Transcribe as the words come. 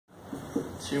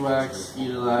2x e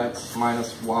to the x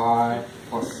minus y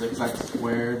plus 6x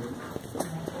squared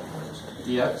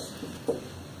dx.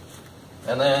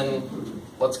 And then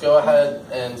let's go ahead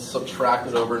and subtract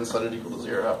it over and set it equal to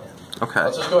 0. Okay.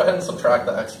 Let's just go ahead and subtract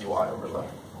the x dy over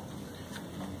there.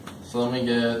 So then we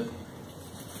get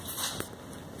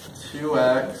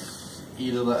 2x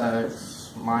e to the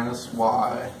x minus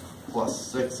y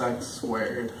plus 6x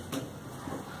squared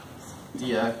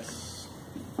dx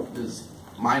is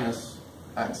minus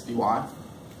x dy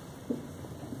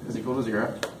is equal to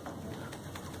 0.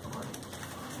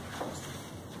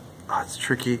 Oh, it's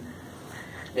tricky.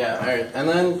 Yeah, alright. And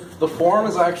then the form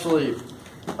is actually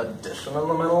addition in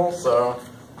the middle, so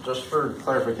just for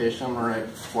clarification, I'm going to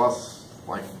write plus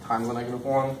like times the negative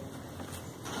 1.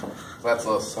 That's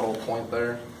a subtle point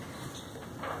there.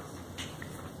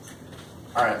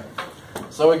 Alright.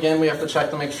 So again, we have to check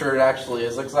to make sure it actually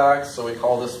is exact, so we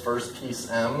call this first piece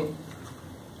m.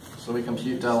 So we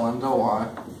compute del m del y.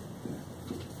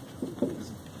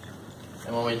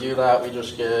 And when we do that, we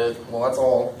just get, well, that's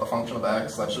all a function of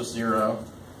x, that's just 0.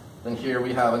 Then here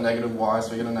we have a negative y,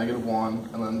 so we get a negative 1,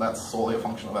 and then that's solely a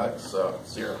function of x, so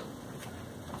 0.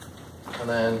 And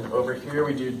then over here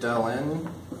we do del n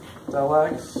del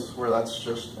x, where that's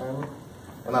just n.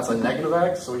 And that's a negative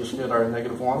x, so we just get our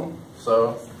negative 1,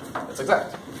 so it's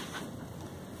exact.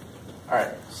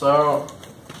 Alright, so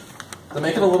to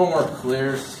make it a little more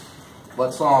clear,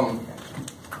 let's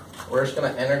we're just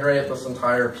going to integrate this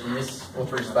entire piece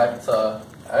with respect to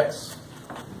x.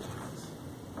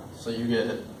 So you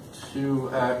get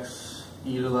 2x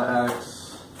e to the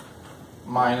x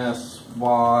minus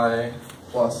y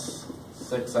plus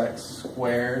 6x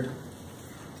squared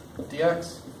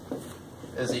dx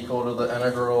is equal to the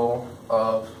integral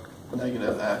of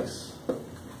negative x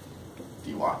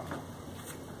dy.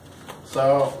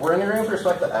 So we're integrating with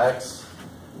respect to x.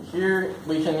 Here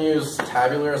we can use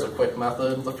tabular as a quick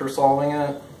method for solving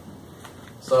it.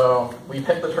 So we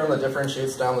pick the term that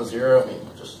differentiates down to 0, and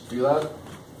we just do that.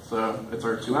 So it's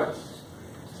our 2x.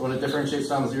 So when it differentiates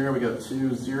down to 0, we go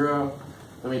 2, 0.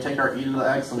 Then we take our e to the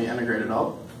x and we integrate it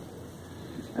up.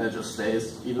 And it just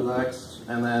stays e to the x.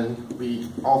 And then we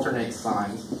alternate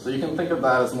signs. So you can think of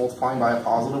that as multiplying by a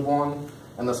positive 1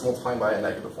 and this multiplying by a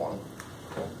negative 1.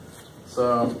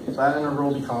 So that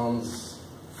integral becomes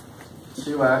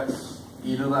 2x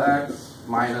e to the x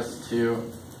minus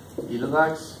 2 e to the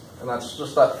x. And that's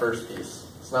just that first piece.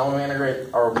 So now when we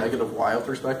integrate our negative y with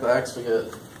respect to x, we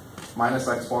get minus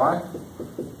xy.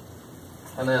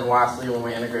 And then lastly, when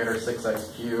we integrate our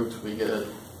 6x cubed, we get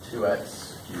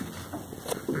 2x cubed.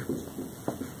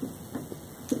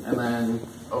 And then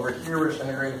over here, we're just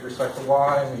integrating with respect to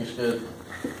y, and we just get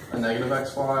a negative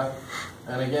xy.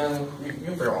 And again, you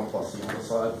can throw on plus c on the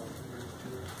side.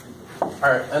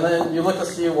 Alright, and then you look to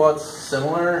see what's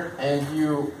similar, and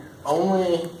you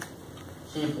only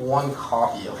keep one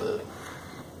copy of it.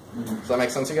 Does that make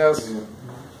sense, you guys?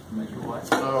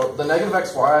 So the negative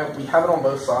xy, we have it on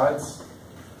both sides,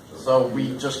 so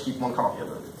we just keep one copy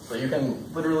of it. So you can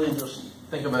literally just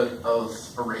think of it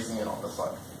as erasing it on this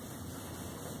side.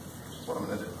 Which is what I'm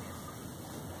going to do.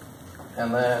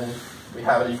 And then we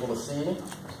have it equal to c.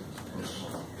 Just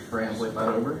translate that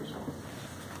over.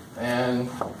 And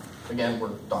again, we're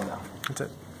done now. That's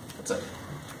it. That's it.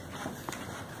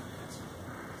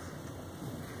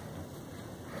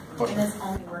 And this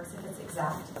only works if it's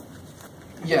exact?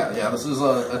 Yeah, this is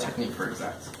a technique for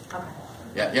exact. Okay.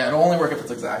 Yeah, it'll only work if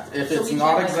it's exact. If it's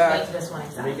not exact, make this one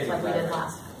exact, like we did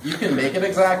last time. you can make it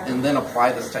exact and then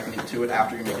apply this technique to it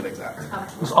after you make it exact. Okay.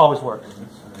 This always works.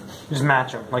 Just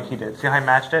match them like he did. See how he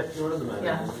matched it?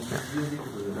 Yeah.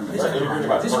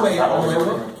 This way,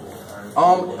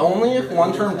 Only if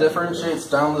one term differentiates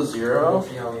down to 0.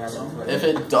 If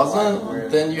it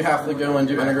doesn't, then you have to go and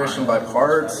do integration by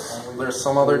parts. There's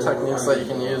some other techniques that you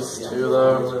can use too,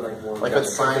 though. Like with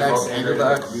sin x, e to the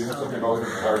x. Do you have something else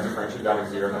that are differentiated down to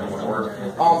 0 and then one work?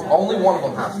 Only one of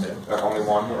them has to. Only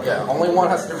one? Yeah, only one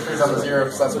has to differentiate down to 0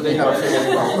 because that's what they have to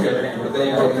figure.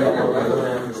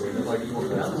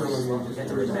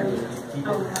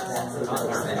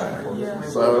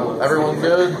 So, everyone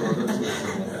good?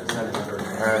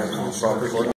 Alright, so